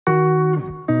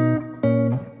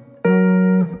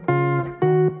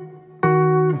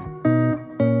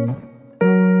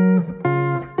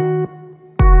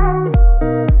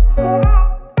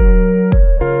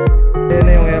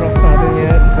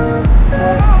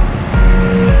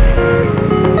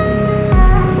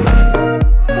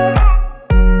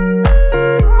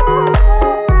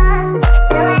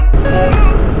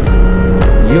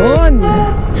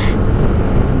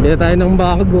Bili tayo ng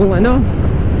bagong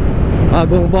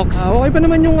box. Okay pa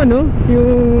naman yung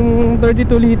yung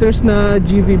 32 liters na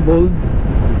Givi Bold.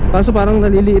 Kaso parang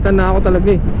naliliitan na ako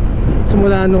talaga eh.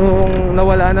 Simula nung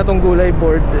nawala na tong gulay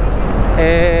board,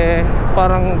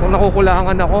 parang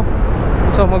nakukulangan ako.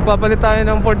 So magpapalit tayo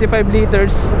ng 45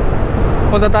 liters.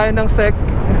 Punta tayo ng SEC.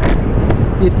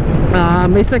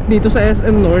 May SEC dito sa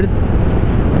SM North.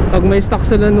 Pag may stock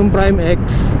sila nung Prime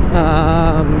X,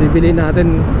 bibili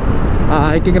natin,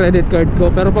 i-credit card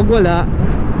ko. Pero pag wala,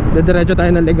 diretso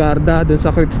tayo ng Legarda, dun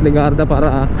sa Kryts Legarda,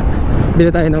 para bili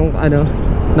tayo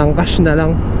ng cash na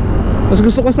lang. Mas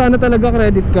gusto ko sana talaga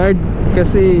credit card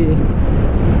kasi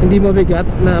hindi mabigat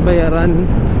na bayaran,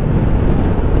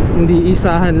 hindi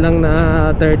isahan lang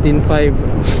na 13.5.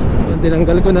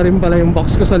 Tinanggal ko na rin pala yung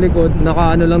box ko sa likod.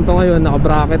 Naka lang to ngayon, naka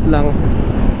bracket lang,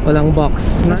 walang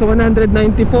box. Nasa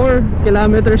 194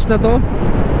 kilometers na to.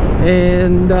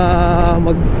 And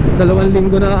mag 2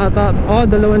 linggo na ata.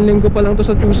 2 linggo pa lang to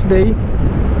sa Tuesday.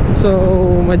 So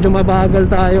medyo mabagal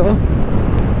tayo.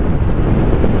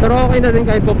 Pero okay na din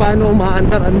kahit pa paano,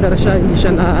 umaandar-andar siya. Hindi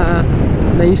siya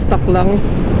na-stock lang.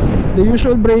 The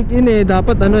usual break-in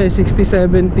dapat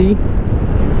 60-70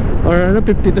 or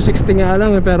 50 to 60 nga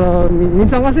lang pero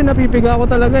minsan kasi napipiga ako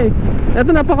talaga Ito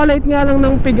napaka-light nga lang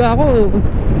ng piga ko.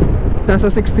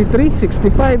 Nasa 63,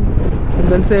 65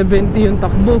 hanggang 70 yung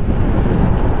takbo.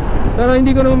 Pero hindi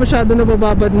ko naman masyado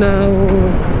nabababad ng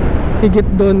higit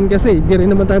doon kasi hindi rin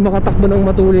naman tayo makatakbo ng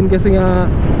matulin kasi nga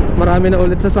marami na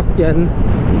ulit sasakyan.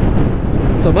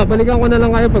 So babalikan ko na lang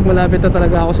kayo pag malapit na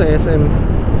talaga ako sa SM.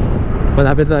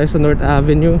 Malapit tayo sa North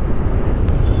Avenue.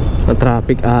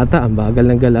 Traffic ata, ang bagal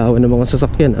ng galawan ng mga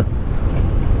sasakyan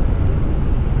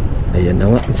Ayan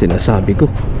na nga, sinasabi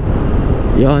ko.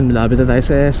 Yan, malapit na tayo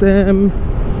sa SM.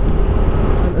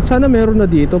 Sana meron na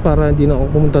dito para hindi na ako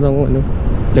pumunta ng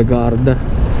Legarda.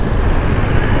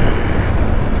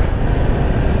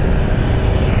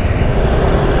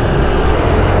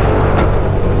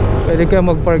 Pwede kaya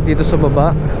mag-park dito sa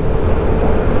baba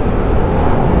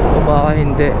o baka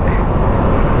hindi?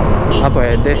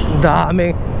 Pwede.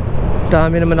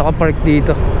 Dami naman nakapark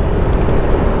dito.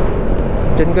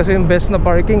 Diyan kasi yung best na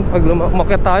parking. Pag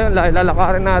umakyat tayo,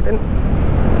 lalakarin natin.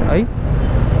 Ay,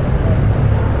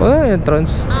 wala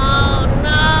entrance. Oh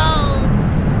no!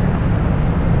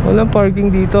 Walang parking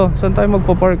dito. Saan tayo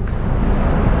magpa-park?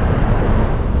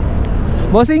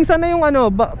 Bossing, saan na yung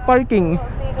parking?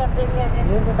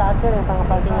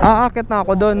 Aakit na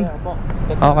ako doon.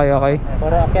 Okay.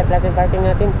 Pero akit natin parking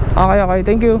natin. Okay,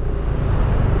 thank you.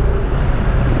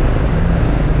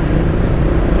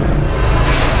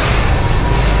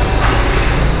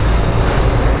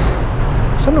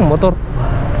 Saan ang motor?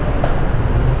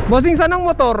 Bossing, saan ang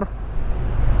motor?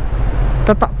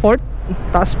 Fort?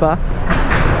 Taas pa?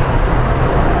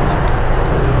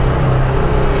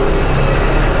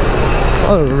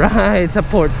 Alright, sa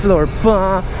 4th floor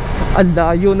pa. Ang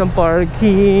layo ng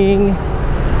parking.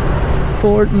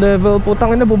 4th level.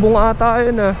 Putang ina, bubunga ata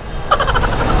yun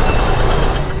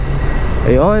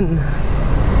Ayun.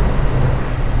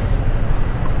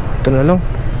 Ito na lang.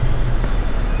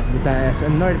 Hindi tayo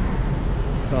SM North.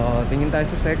 So tingin tayo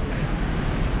sa SEC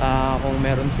kung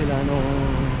meron sila nung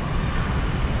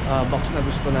box na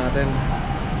gusto natin.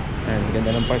 Ayan,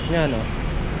 ganda ng park nya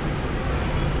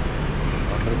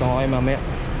Palito ko kayo mamaya.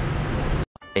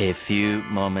 A few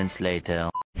moments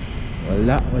later.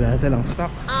 Wala silang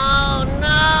stock. Oh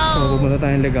no! So pumunta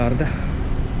tayong Legarda.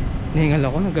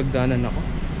 Nihingal ako, nagagdanan ako.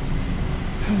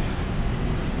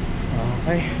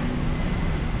 Okay,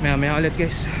 maya ulit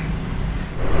guys.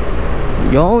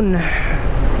 Yun.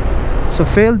 So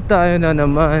failed tayo na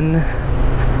naman.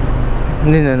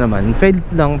 Hindi na naman, failed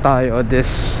lang tayo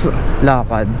this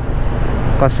lakad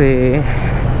kasi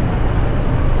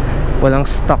walang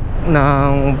stock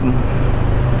ng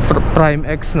Prime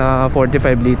X na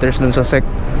 45 liters dun sa SEC.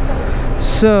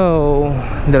 So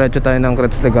diretso tayo ng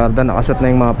Kryts Legarda. Nakaset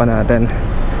na yung mapa natin.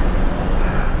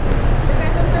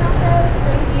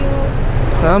 Thank you.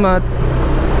 Salamat.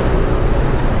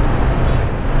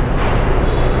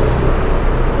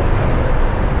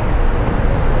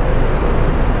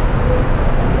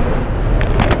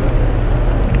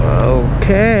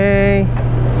 Okay,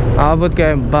 abot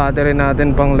kayo yung battery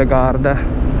natin pang Legarda.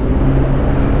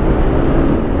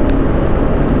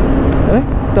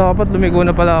 Dapat lumigo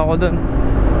na pala ako dun.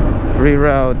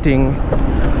 Rerouting.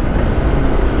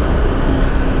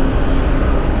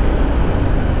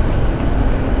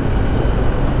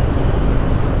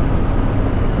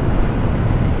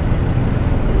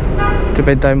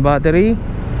 Tipid tayong battery.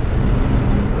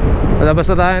 Palabas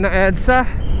na tayo ng EDSA.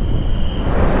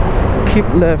 Keep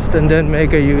left and then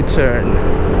make a U-turn.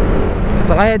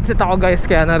 Naka-headset ako guys,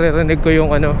 kaya naririnig ko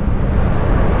yung ano,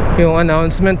 yung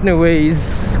announcement ni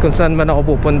Waze kung saan man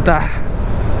ako pupunta.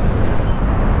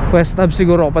 West Hub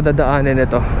siguro ako padadaanin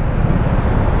ito.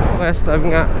 West Hub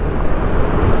nga.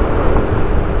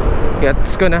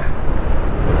 Gets ko na.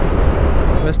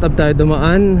 West Hub tayo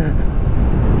dumaan.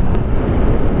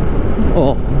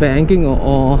 Oh, banking,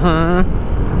 oo ha.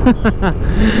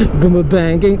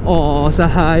 Bumabanking, oo, sa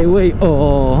highway,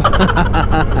 oo.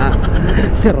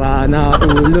 Sira na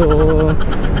ulo.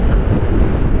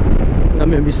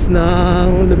 Namimiss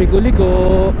ng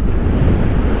lumiko-liko.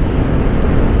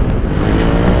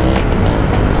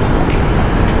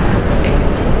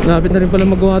 Lapit na rin pala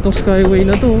magawa tong skyway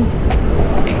na to.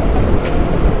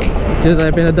 Dito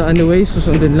tayo pinadaan ni Waze,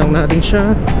 susundin lang natin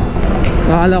siya.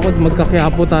 Nakala ko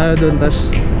magkakyapo tayo doon, tas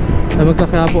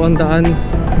magkakyapo ang daan.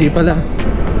 Di pala,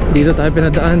 dito tayo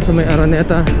pinadaan sa may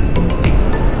Araneta.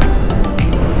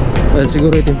 Well,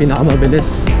 siguro ito yung pinakamabilis.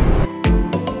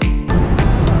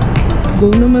 Go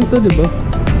naman to, diba?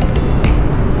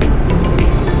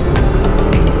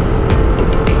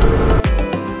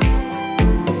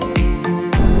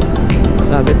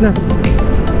 Lapit na.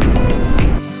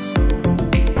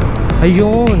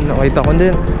 Ayun, nakita ko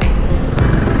din.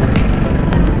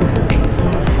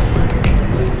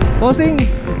 Bossing,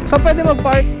 saan pwede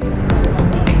mag-park?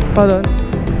 Pardon?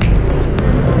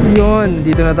 Yun,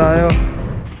 dito na tayo.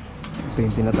 Ito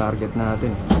yung tina-target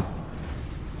natin.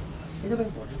 Ito ba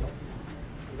yung po?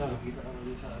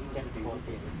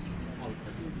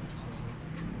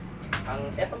 Ang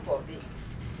etong 40.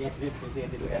 Ito yung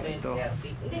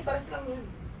 30. Hindi, pares lang yan.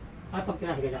 Ah, pag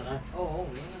kinasigadyan ka? Oo,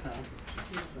 yan na taas.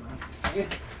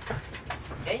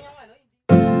 Yan yung ano.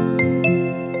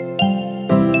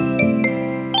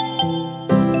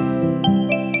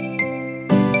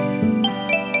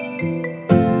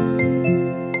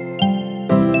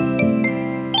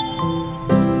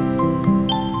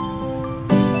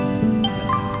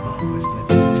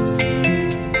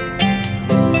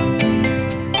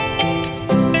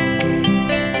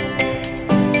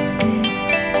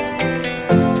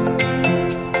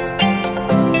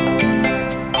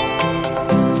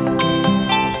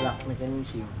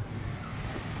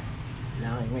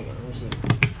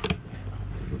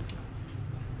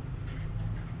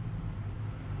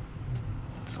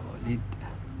 Solid.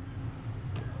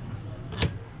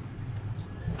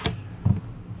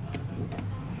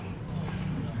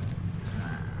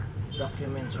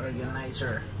 Documents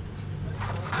organizer.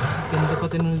 Ganda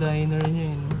pati ng liner niya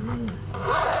eh, no?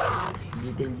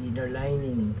 Detail inner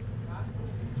lining.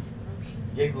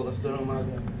 Jay, bukas doon ang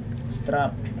mga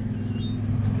Strap.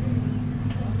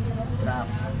 Strap.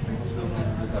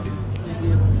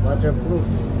 Waterproof.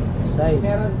 Side.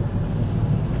 meron.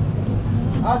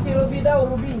 Si Ruby daw,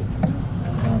 Ruby.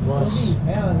 Tapos,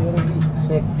 Ayan, si Ruby.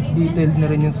 sec. Detailed na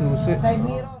rin yung susi. Side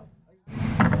mirror.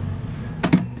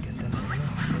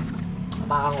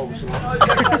 Apakan ko gusto mo.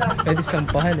 Pwede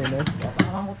sampahan eh, no?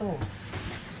 Apakan ko to.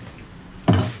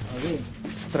 Okay.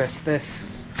 Stress test.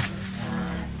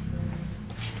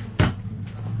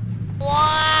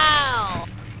 Wow!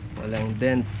 Walang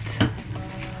dent.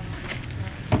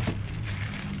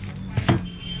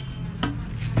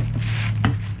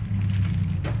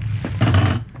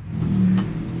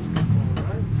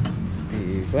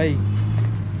 Tibay.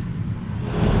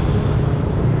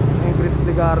 Ang Kryts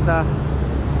Legarda,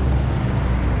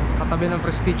 katabi ng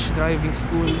Prestige Driving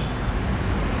School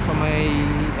sa may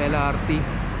LRT,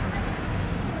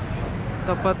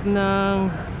 tapat ng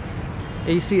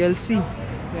ACLC.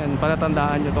 Yan,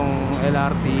 palatandaan nyo tong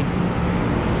LRT.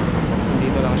 Tapos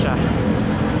dito lang siya.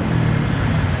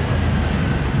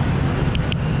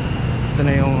 Ito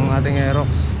na yung ating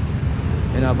Aerox.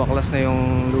 Binabaklas na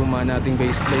yung luma nating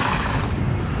base plate.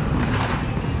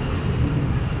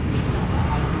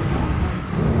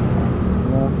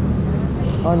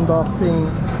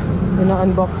 Unboxing.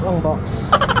 Ina-unbox ang box.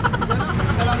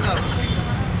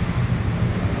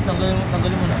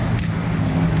 Tanggalin mo na.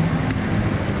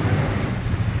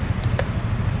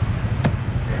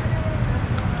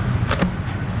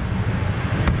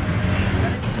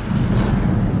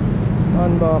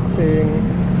 Unboxing.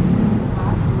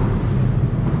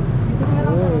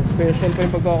 Oh, special pa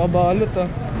yung pagkakabalot ah.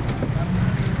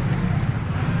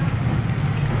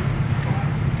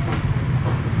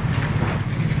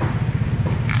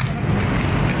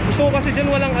 Gusto ko kasi dyan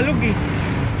walang alog eh.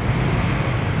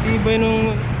 Iba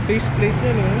nung faceplate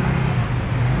niya, no?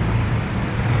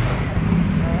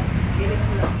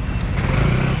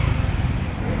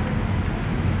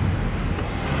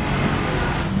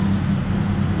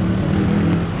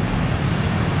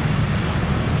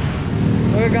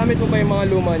 Magagamit mo ba yung mga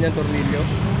luma niyan, tornilyo?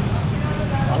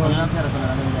 Ito na lang sir, ito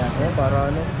na lang dyan. Oh, para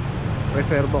ano,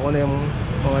 reserva ko na yung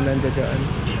mga nandiyan dyan.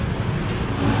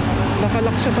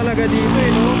 Nakalak siya talaga dito eh,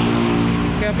 no?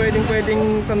 Kaya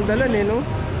pwedeng sandalan eh, no?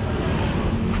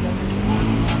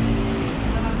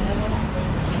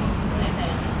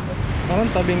 Parang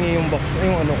tabingi yung box,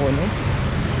 yung ano ko, no?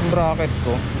 Yung bracket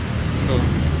ko. Ito.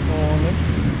 Oo, no?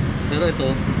 Pero ito,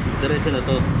 diretso na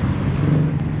to.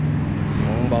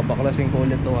 Babaklasing ko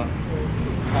ulit to, ha?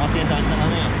 Kasi sa akin na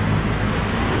ano yan.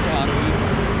 Sa ROE.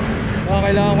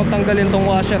 Kailangan ko tanggalin tong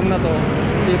washer na to.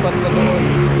 Lipat na doon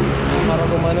para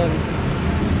gumanon.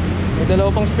 May dalawa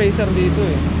pang spacer dito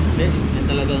eh. Hindi, yan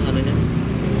talaga ang ano niya.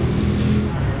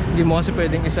 Hindi mo kasi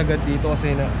pwedeng isagad dito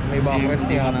kasi na may backrest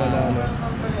Hindi niya mo na- pala, ano.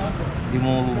 Hindi mo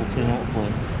mabubuksan yung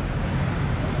upuan.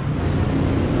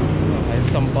 Ay,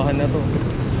 sampahan na to.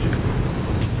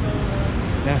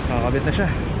 Yan, kakabit na siya.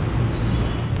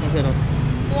 Masarap.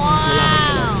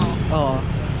 Oo.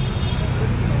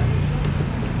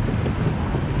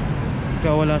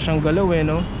 Kaya wala siyang galaw eh,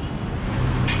 no?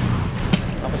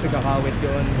 Tapos kakawit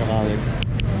yun. Kakawit.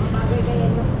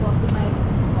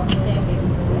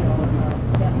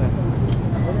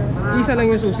 Isa lang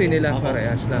yung susi nila,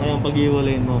 parehas lang. Ngayon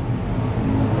pag-iwalayin mo.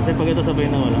 Kasi pag ito sabay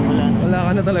na wala na. Wala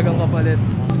ka na talagang kapalit.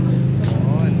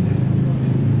 Yun.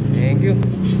 Thank you.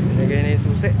 Nagay na yung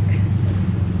susi.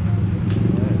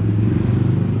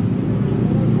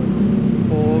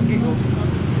 Pogi, oh.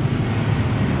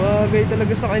 Bagay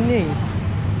talaga sa kanya eh.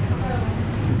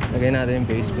 Lagay natin yung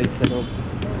base plate sa loob.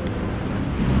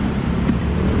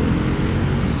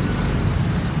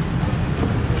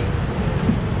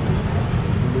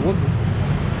 Luwag.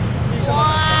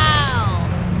 Wow!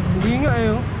 Hindi nga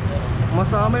eh, oh.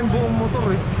 Masama yung buong motor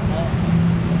eh.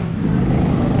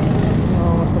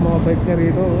 Mas na mga bike na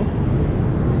rito, oh.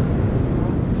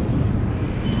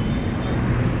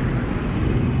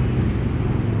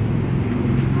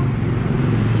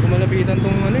 Malapitan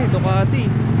tong ano eh, Ducati.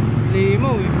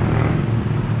 Limaw eh.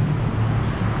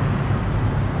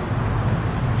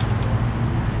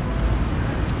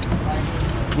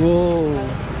 Wow.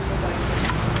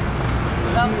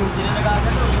 Wala po, hindi na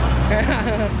nagagano.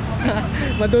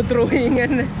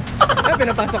 Matutruhingan. Kaya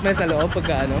pinapasok na sa loob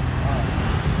pagka ano.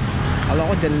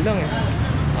 Kala ko dyan lang eh.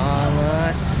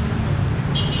 Angas.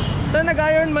 Ito,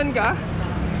 nag-Ironman ka?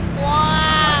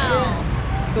 Wow!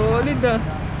 Solid ah.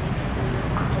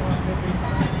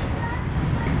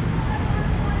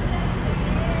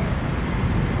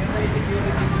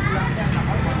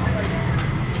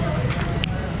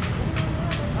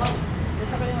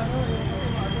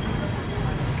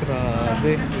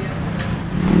 Grabe.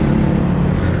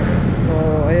 So,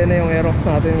 ayan na yung Aerox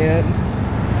natin ngayon.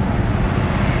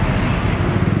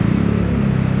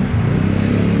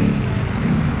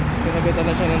 Pinabitan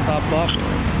na siya ng top box.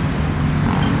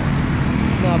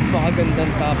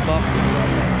 Napakagandang top box.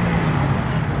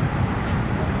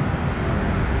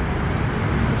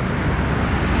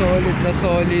 Solid na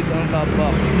solid ang top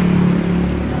box.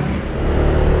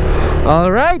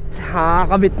 Alright,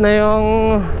 kakabit na yung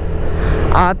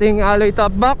ating alloy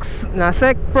top box na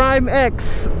Sec Prime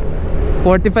X.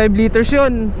 45 liters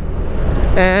yun.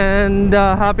 And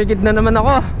happy kid na naman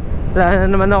ako. Wala na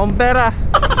naman akong pera.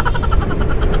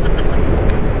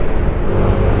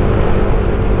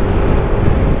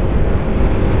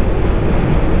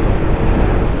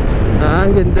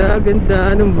 Ang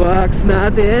ganda ng box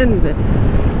natin.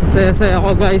 Saya-saya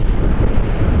ako guys.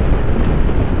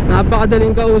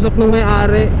 Napakadaling kausap ng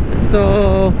may-ari. So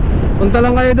punta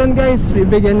lang kayo doon guys,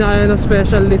 bibigyan niya kayo ng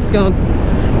special discount.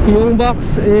 Yung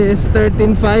box is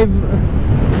 13.5.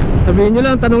 Sabihin nyo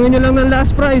lang, tanungin nyo lang ng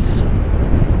last price.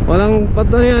 Walang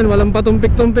yan, walang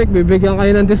patumpik-tumpik. Bibigyan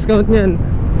kayo ng discount nyan.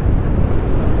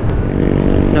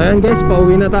 Ayan guys,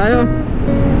 pauwi na tayo.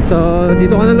 So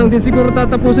dito ka na lang din siguro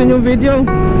tatapusin yung video.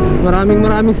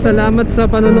 Maraming salamat sa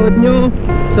panonood nyo,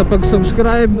 sa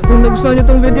pag-subscribe. Kung nagustuhan nyo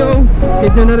itong video,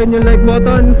 click nyo na rin yung like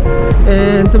button.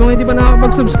 And sa mga hindi pa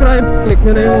nakakapag-subscribe, click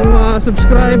nyo na yung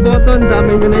subscribe button.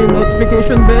 Damay nyo na yung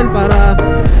notification bell para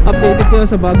updated kayo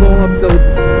sa bagong upload.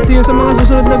 See you sa mga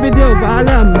susunod na video.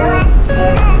 Paalam!